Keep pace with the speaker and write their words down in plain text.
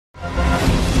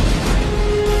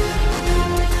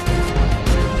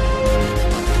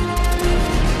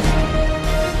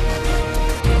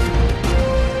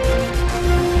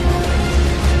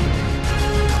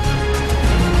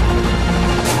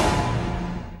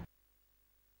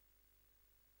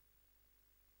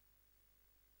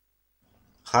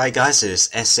Hi guys, it's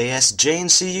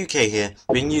SASJNC UK here,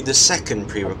 bringing you the second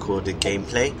pre-recorded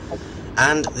gameplay,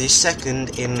 and the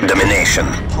second in Domination.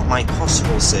 my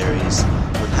possible series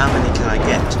of how many can I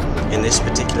get. In this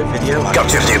particular video,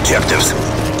 Capture the objectives.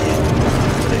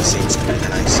 But it seems to be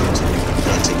that I seem to be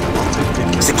getting a lot of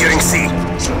good games. Securing C.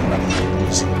 So I'm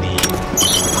using the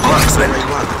Marksman. M4A1,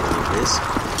 I believe it is.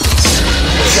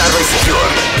 Charlie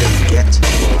secure. Get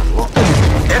or unlock.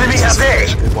 Enemy has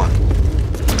A. Good one.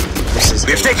 This is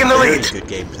We've taken the very lead. good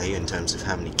gameplay in terms of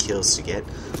how many kills to get.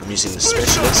 I'm using the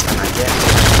specialist and I get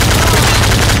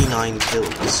 59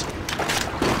 kills.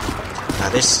 Now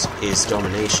this is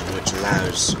domination, which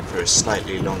allows for a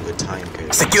slightly longer time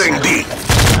period. Securing So, B. when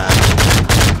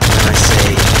I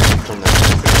say from the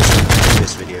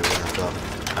previous video when I got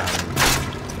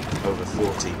over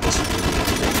 40, possibly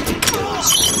 50 kills.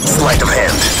 Sleight of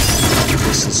hand.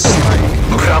 This is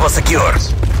slightly Bravo secure.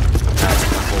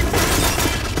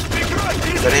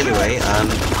 But anyway,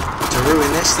 to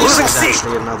ruin this is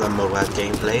actually another M.O.A.B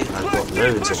gameplay. I've got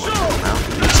loads on my channel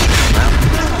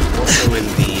now. Also in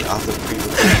the other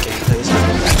pre-recorded gameplays,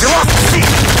 I've got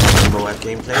M.O.A.B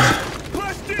gameplays.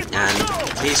 And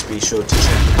please be sure to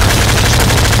check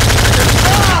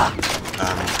out.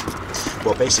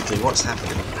 Well, basically what's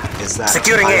happening is that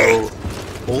Securing A.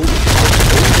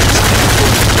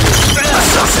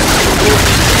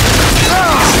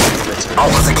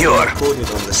 Alpha secure. Recorded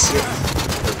on the 6th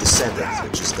of the 7th,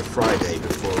 which is the Friday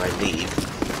before I leave,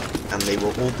 and they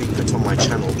will all be put on my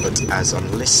channel but as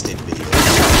unlisted videos.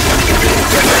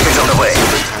 Get package on the way.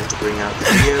 Every time to bring out the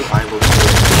video, I will do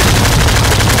it.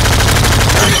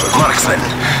 Marksman.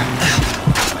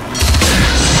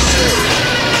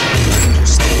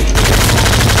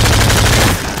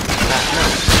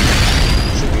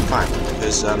 Should be fine,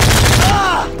 because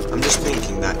I'm just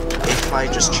thinking that if I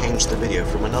just change the video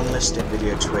from an unlisted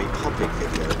video to a public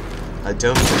video, I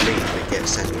don't believe it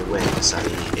gets any awareness.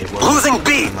 It won't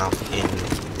come up in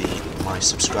my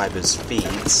subscribers'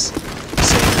 feeds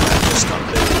saying that I just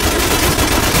uploaded.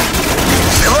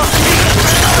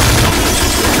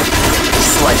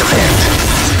 Sleight of hand.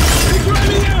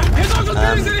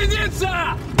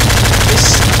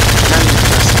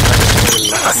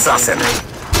 Assassin.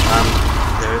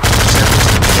 There are several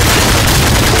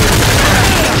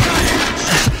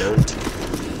don't.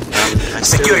 I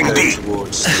Securing still go B.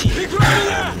 towards the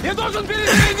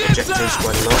objectives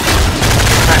quite a lot.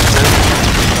 In fact,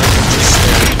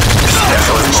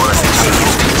 Specialist bonus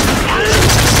achieved.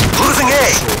 Losing A.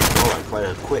 Quite a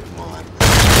quick mod.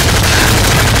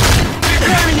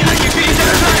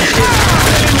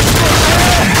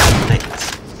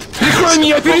 Прикрой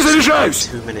меня, перезаряжаюсь!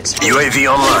 2 minutes. UAV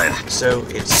online. So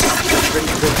it's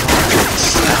pretty good mod.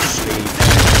 It's actually.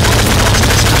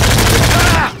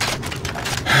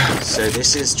 So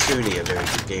this is truly a very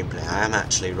good gameplay. I am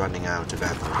actually running out of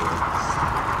ammo here.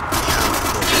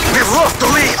 We've lost the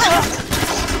lead.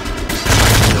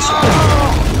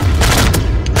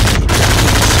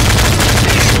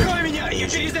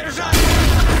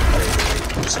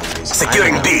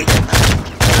 Securing B. I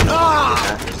don't know why I did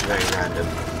that. It's very random.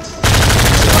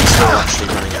 So I'm still actually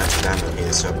running out of ammo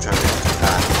here, so I'm trying to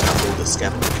have all the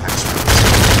scavenging packs from this.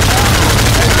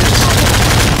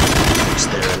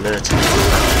 They're alerting me.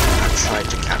 I've tried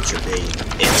to capture B.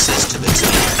 It says to the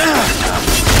team.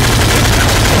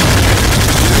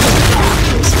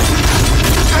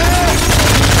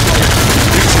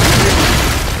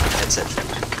 Etc.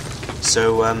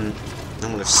 So, I'm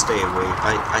going to stay away.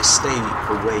 I stay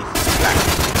away from the back.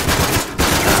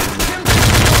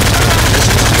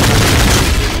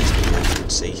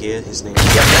 See here, his name is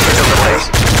Get package on the way.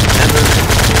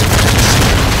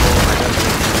 I don't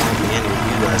think any of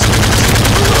you guys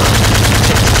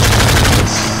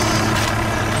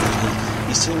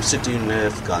he seems to do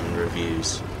Nerf gun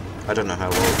reviews. I don't know how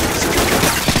old he is.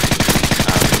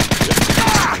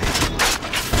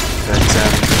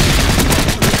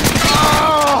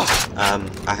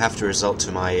 I have to resort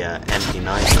to my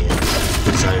MP9 here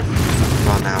because I've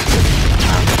run out of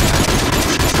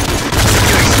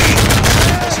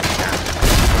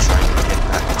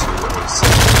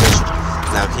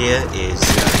Now here is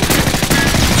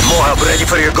M.O.A.B ready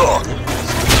for your goal.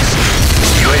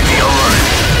 UAV online.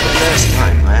 For the first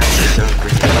time I actually don't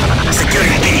bring it up.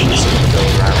 Securing B. Go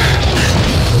around.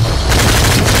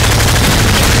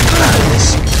 Now this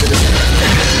could have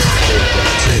been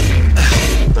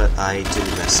too, but I do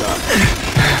mess up.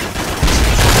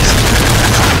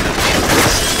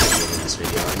 In this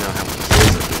video, I know how many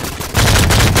kills I've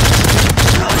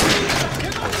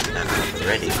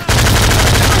already.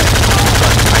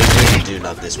 I really do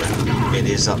love this weapon. It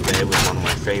is up there with one of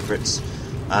my favourites.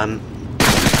 I'm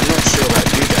not sure about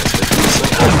you guys, but these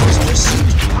just seem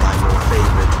to be my more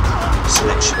favourite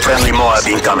selection. Friendly M.O.A.B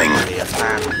incoming. I'm not really a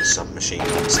fan of the submachine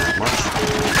guns that much,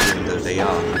 even though they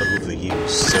are overused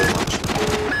so much.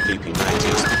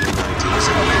 PP90s, PP90s,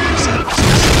 and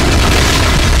PP70s.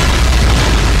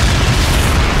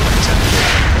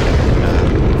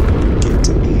 Get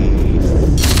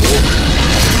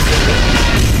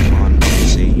a on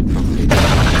easy properly. And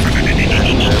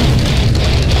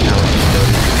now I can go.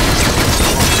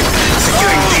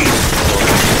 Securing B.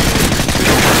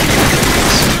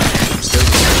 Still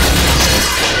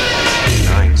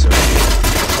 9, so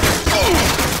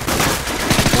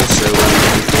also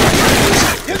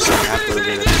so happy with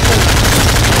it.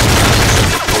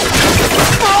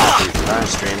 Live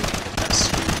stream. That's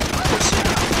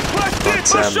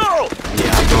awesome. But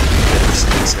yeah, I'm not gonna say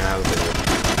now that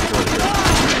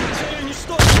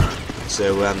so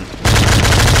there's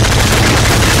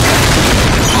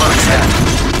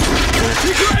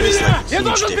like a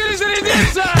huge difference between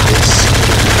this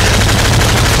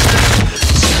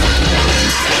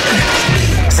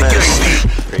Securing B.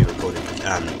 pre-recorded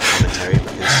commentary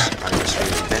because I was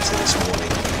feeling better this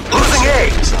morning. Losing A.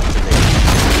 This afternoon.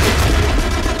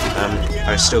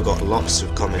 I've still got lots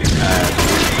of comments.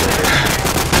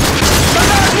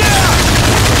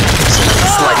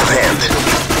 Sleight of hand.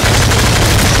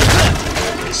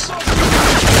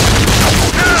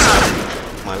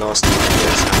 My last two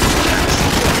videos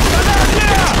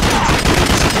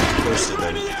posted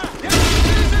them.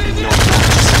 Not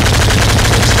much.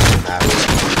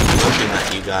 I'm hoping that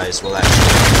you guys will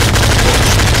actually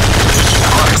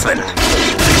Marksman.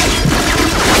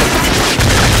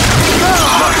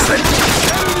 Marksman.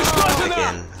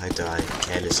 Again, I died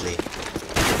carelessly.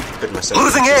 Put myself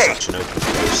Losing into A. such an open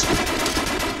place.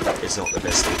 It's not the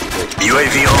best thing to do.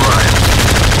 UAV online.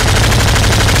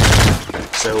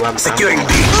 So Securing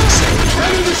B.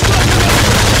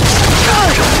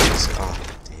 Oh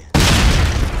dear.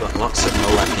 Got lots of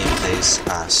M.O.A.B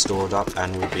gameplays stored up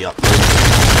and will be uploaded.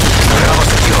 Bravo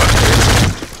secure.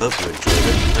 Hope you enjoyed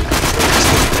it.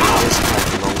 It's quite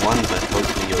a long one, but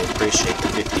hopefully you'll appreciate the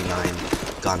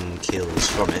 59 gun kills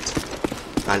from it.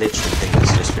 I literally think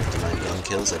it's just 59 gun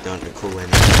kills. I don't recall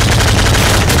any.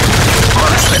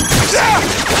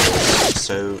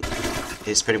 So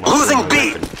it's pretty much Losing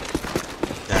B.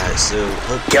 So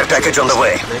hope Care package on the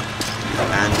way.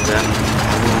 And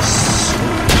I will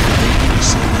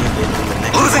see you again on the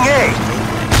next Losing A.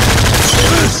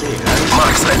 See you guys.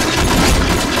 Marksman.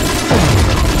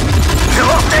 Fill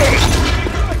up A.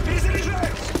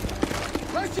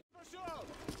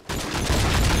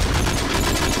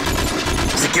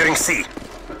 Securing C.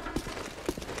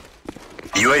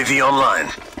 UAV online.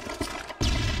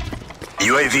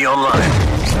 UAV online.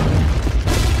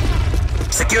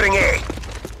 Securing A.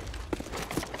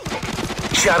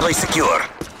 Charlie secure.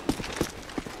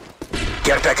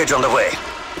 Care package on the way.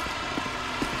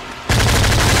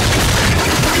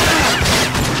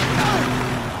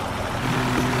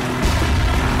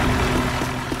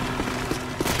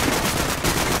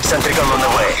 Sentry gun on the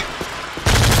way.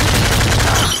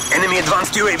 Enemy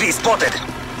advanced UAV spotted.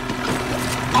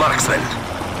 Marksman.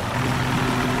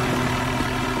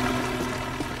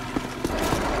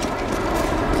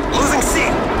 Losing C.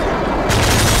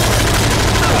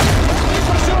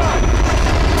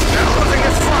 They're losing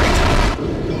his fight.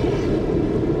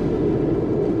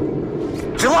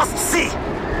 We lost C.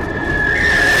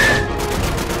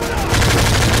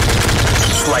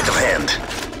 Sleight of hand.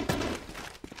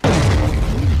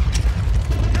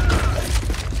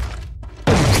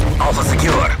 Alpha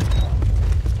secure.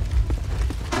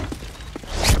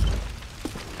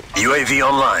 UAV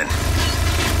online.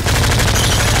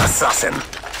 Assassin.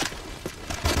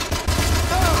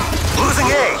 Losing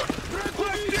A.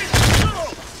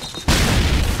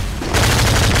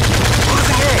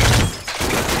 Losing A.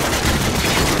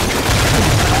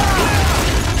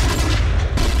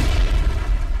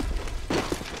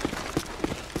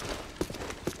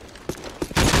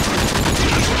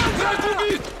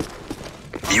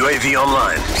 UAV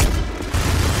online.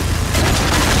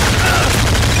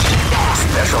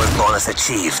 Specialist bonus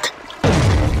achieved.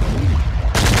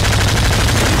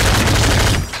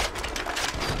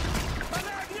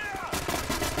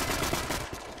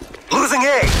 Losing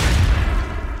A.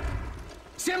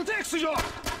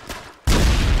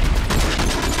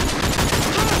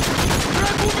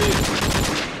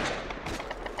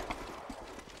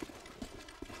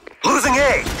 Losing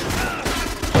A.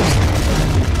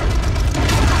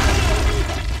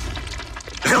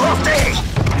 We lost A.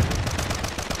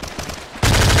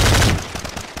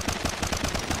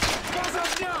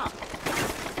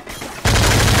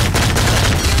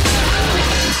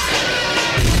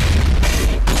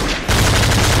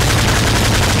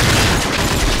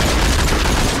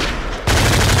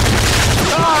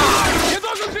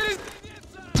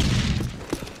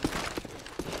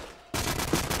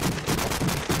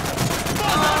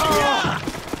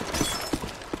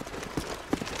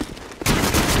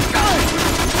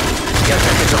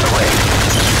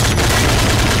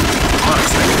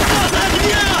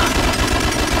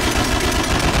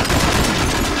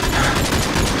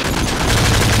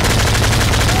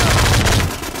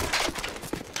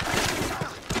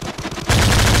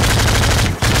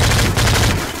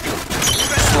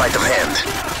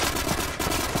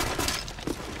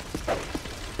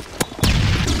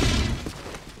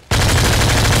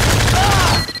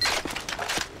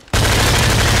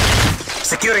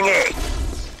 Securing A.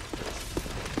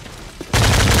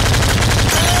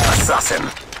 Assassin.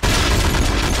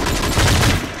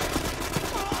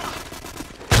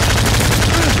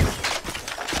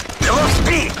 They lost B.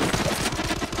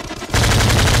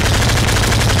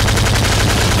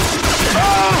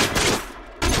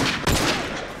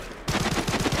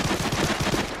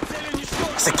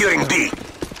 Securing B.